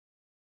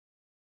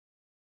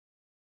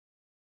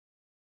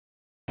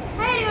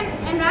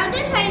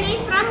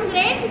Sailesh from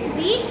grade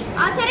 6B,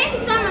 Achariya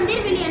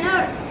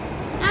Villianur.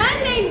 I am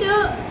going to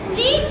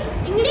read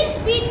English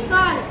speed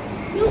card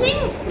using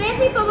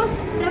crazy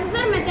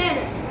professor method.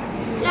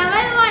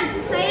 Level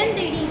 1, silent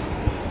reading.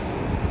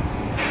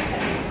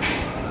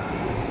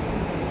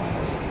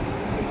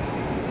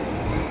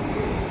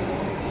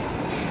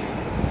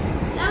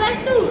 Level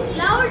 2,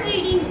 loud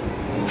reading.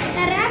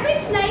 The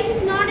rabbit's life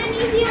is not an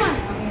easy one.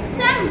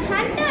 Some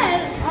hunter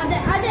or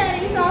the other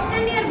is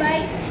often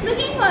nearby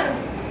looking for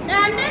him. The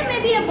hunter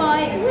may be a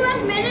boy who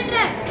has made a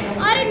trap,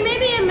 or it may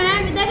be a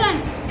man with a gun.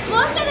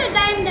 Most of the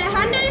time, the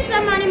hunter is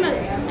some animal.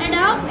 A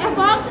dog, a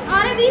fox,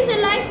 or a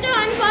weasel likes to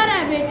hunt for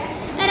rabbits.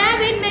 A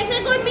rabbit makes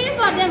a good meal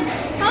for them.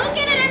 How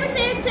can a rabbit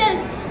save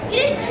itself? He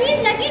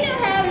is lucky to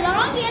have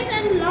long ears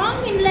and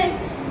long hind legs.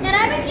 The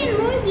rabbit can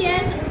move his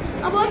ears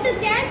about to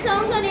catch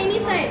sounds on any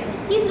side.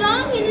 His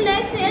long hind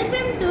legs help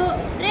him to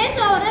race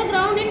over the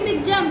ground in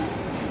big jumps.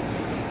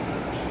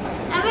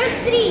 Level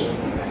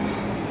 3.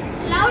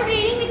 Loud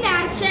reading with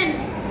action.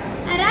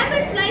 A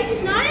rabbit's life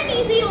is not an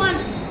easy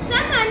one.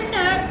 Some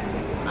hunter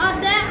or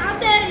the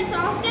other is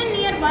often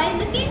nearby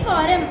looking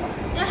for him.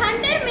 The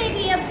hunter may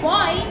be a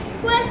boy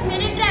who has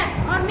made a trap,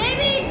 or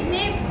maybe it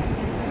may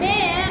be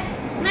a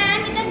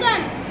man with a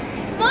gun.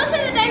 Most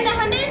of the time, the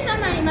hunter is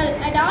some animal.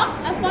 A dog,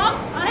 a fox,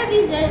 or a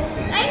weasel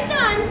likes to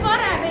hunt for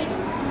rabbits.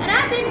 A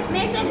rabbit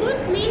makes a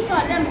good meal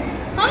for them.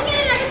 How can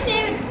a rabbit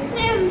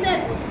save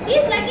himself? He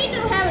is lucky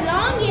to have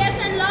long ears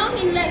and long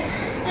hind legs.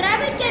 A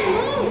rabbit can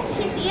move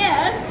his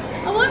ears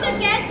about to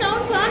catch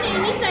sounds on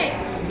any sides.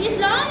 His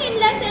long hind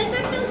legs help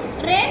him to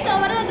race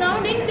over the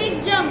ground in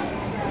big jumps.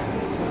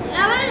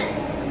 Level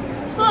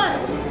 4.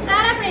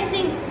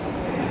 Paraphrasing.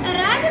 A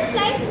rabbit's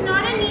life is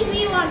not an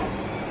easy one.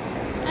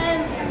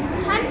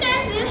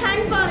 Hunters will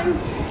hunt for him.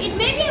 It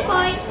may be a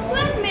boy who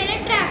has made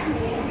a trap,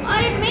 or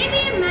it may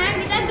be a man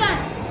with a gun.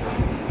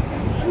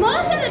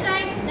 Most of the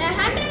time, the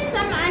hunter is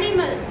some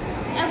animal.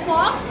 A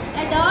fox,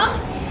 a dog,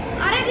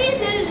 or a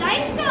weasel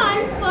likes to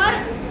hunt for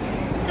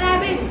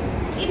rabbits.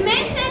 It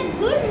makes a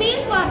good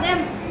meal for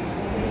them.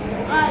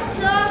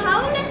 So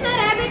how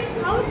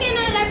can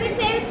a rabbit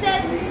save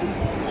itself?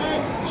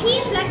 He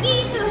is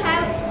lucky to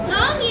have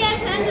long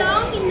ears and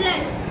long hind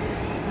legs.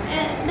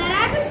 The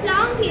rabbit's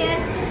long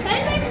ears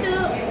help him to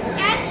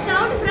catch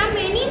sound from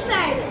any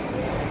side.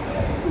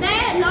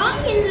 The long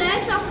hind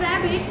legs of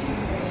rabbits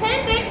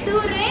help it to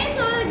race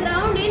over the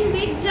ground in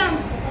big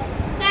jumps.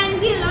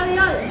 Thank you, love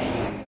you all.